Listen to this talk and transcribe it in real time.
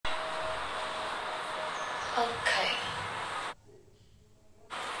Okay.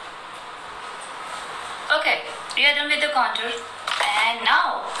 Okay, we are done with the contour and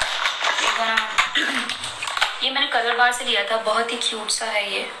now we're gonna ये मैंने colour बार से लिया था, बहुत ही क्यूट सा है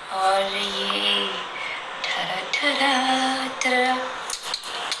ये, और ये ठरा ठरा ठरा,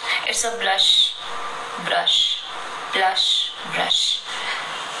 it's a blush brush.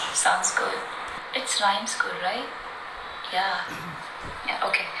 Sounds good. It rhymes good, right? Yeah,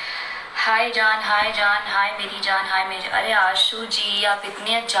 okay. हाय जान, हाय मेरी जान, हाय मेरी, अरे आशु जी आप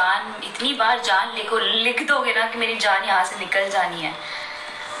इतनी बार जान लिख दोगे ना कि मेरी जान यहाँ से निकल जानी है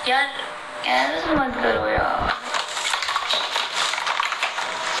यार, ऐसा मत करो यार।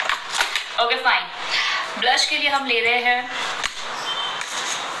 ओके फाइन, ब्लश के लिए हम ले रहे हैं,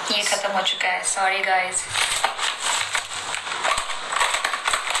 ये खत्म हो चुका है, सॉरी गाइज।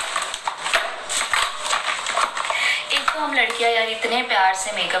 हम लड़कियां यार इतने प्यार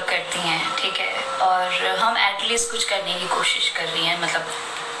से मेकअप करती हैं, ठीक है, और हम एटलीस्ट कुछ करने की कोशिश कर रही हैं,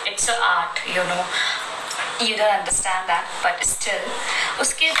 मतलब it's a art, you know, you don't understand that, but still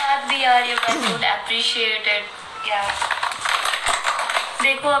उसके बाद भी यार you guys don't appreciate it यार।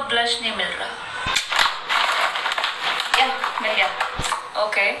 देखो अब ब्लश नहीं मिल रहा, या मिल गया।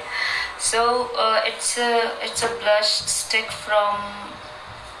 Okay, so it's a blush stick from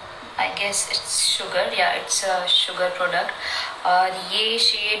I guess it's sugar, yeah, it's a sugar product, और ये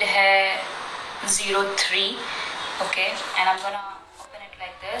shade है 03, okay, and I'm gonna open it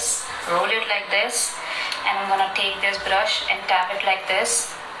like this, roll it like this, and I'm gonna take this brush and tap it like this,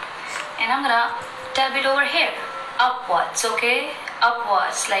 and I'm gonna tap it over here, upwards, okay,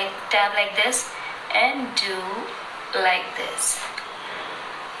 upwards, like tap like this, and do like this.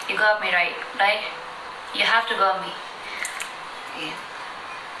 You got me right? You have to got me. Yeah.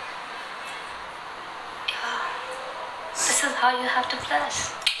 This is how you have to blush.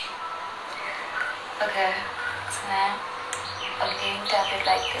 Okay, so now again tap it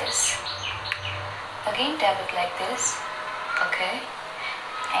like this. Again tap it like this. Okay,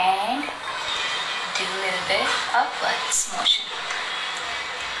 and do a little bit upwards motion.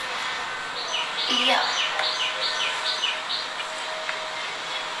 Yeah.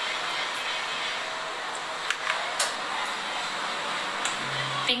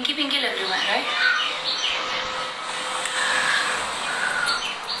 Pinky लग रही हूँ मैं, right?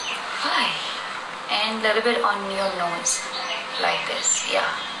 And a little bit on your nose, like this, yeah.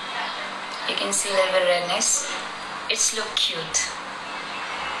 You can see a little bit redness. It's look cute.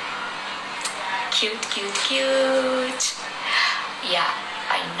 Cute. Yeah,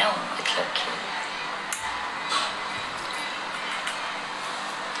 I know it look cute.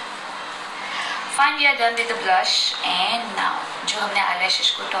 Fine, we are done with the blush, and now जो हमने eyelashes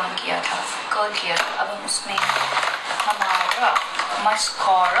को tone किया था, curl किया था, अब हम उसमें हमारा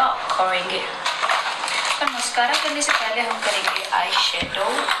मस्कारा करेंगे। पर मस्कारा करने से पहले हम करेंगे आई शेडो,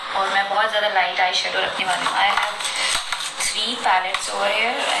 और मैं बहुत ज़्यादा लाइट आई शेडो रखने वाली हूँ। I have 3 pallets over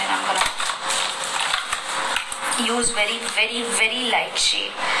here and I am gonna use very light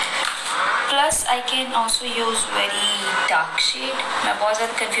shade, plus I can also use very dark shade. मैं बहुत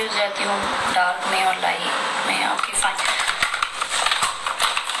ज़्यादा कंफ्यूज रहती हूँ डार्क में और लाइट में। Okay fine,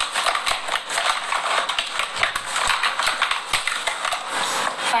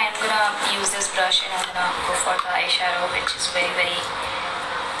 I'm gonna use this brush and I'm gonna go for the eyeshadow, which is very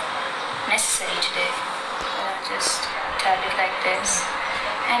necessary today. I'm gonna just tap it like this,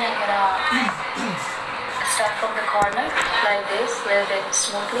 and I'm gonna start from the corner like this, a little bit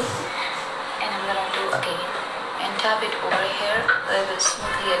smoothly, and I'm gonna do again and tap it over here a little bit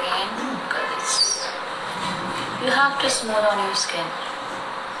smoothly again, because you have to smooth on your skin.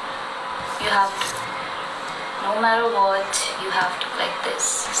 You have to. No matter what, you have to like this.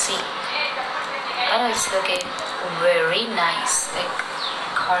 See, and it's looking very nice, like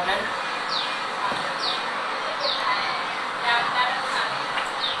corner.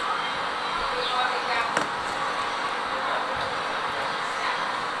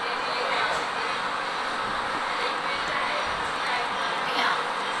 Yeah.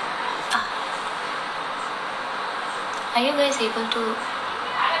 Are you guys able to?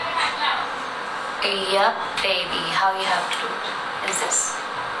 Yup, baby, how you have to do is this.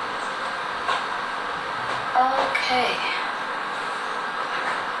 Okay,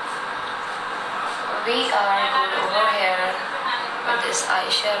 we are good over here with this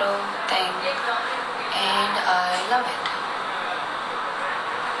eyeshadow thing, and I love it.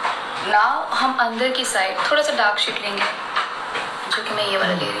 Now हम अंदर की side थोड़ा सा dark shade लेंगे, जो कि मैं ये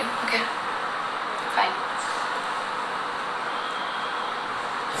वाला ले रही हूँ। Okay fine,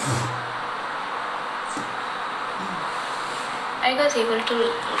 you guys able to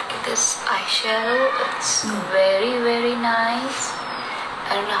look at this eyeshadow? It's very, very nice.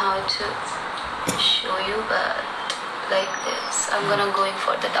 I don't know how to show you, but like this. I'm gonna going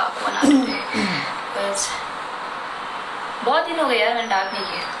for the dark one today. But बहुत दिन हो गए यार मैंने dark नहीं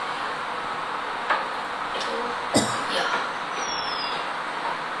किया, तो yeah.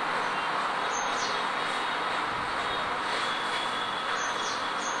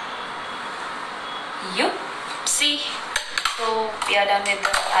 Yup. See, so we are done with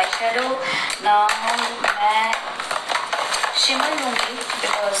the eyeshadow. Now मैं shimmer लूँगी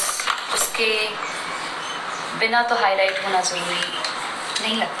because उसके बिना तो highlight होना ज़रूरी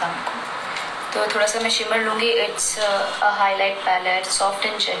नहीं लगता मुझको, तो थोड़ा सा मैं shimmer लूँगी. It's a highlight palette, soft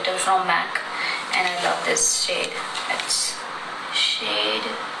and gentle from MAC, and I love this shade. It's shade,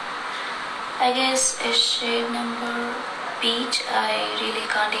 I guess it's shade number peach. I really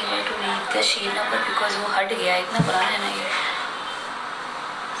can't able to read the shade number because वो हट गया, इतना पुराना है ना ये.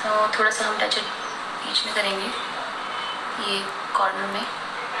 तो थोड़ा सा हम टच बीच में करेंगे, ये कॉर्नर में,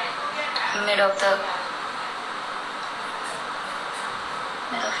 mid of your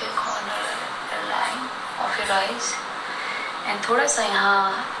corner line of your eyes, and थोड़ा सा यहाँ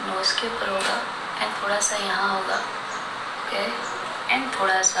नोज के ऊपर होगा, एंड थोड़ा सा यहाँ होगा, ओके, एंड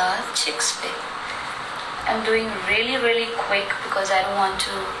थोड़ा सा चिक्स पे. I'm doing really quick because I don't want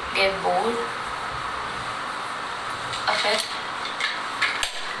to get bored of it.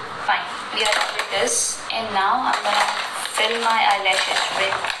 Fine, we are done with this, and now I'm gonna fill my eyelashes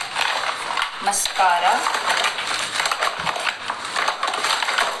with mascara.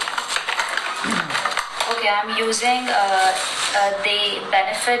 Okay, I'm using the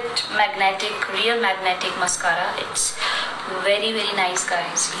Benefit Real Magnetic Mascara. It's very nice,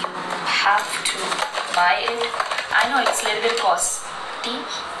 guys. You have to buy it. I know it's a little bit costly.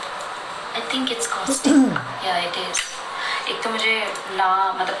 I think it's costly. Yeah, it is. एक तो मुझे ना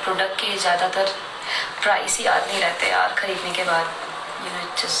मतलब product के ज़्यादातर price ही याद नहीं रहते यार खरीदने के बाद. You know,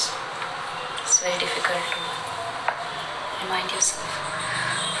 it's very difficult to remind yourself.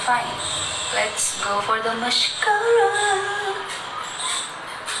 Fine, let's go for the mascara.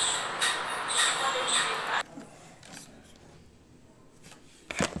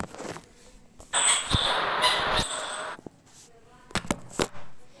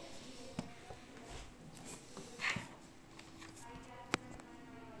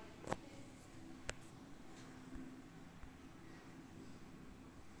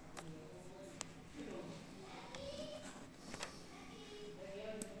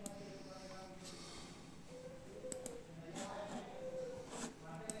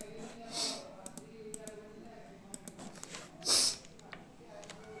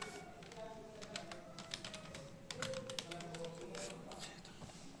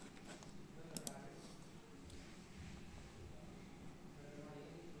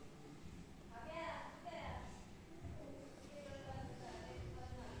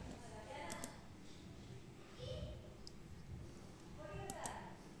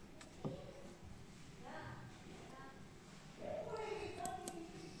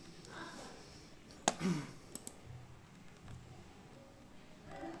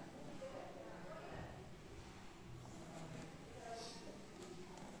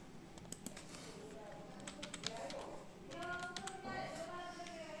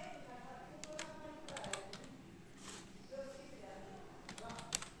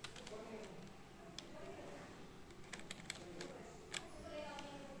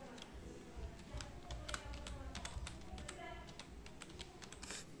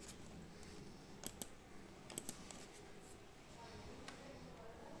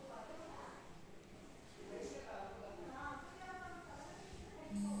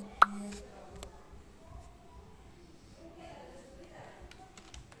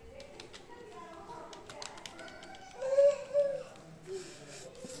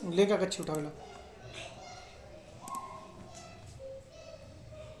 लेगा कच्ची उठा लो.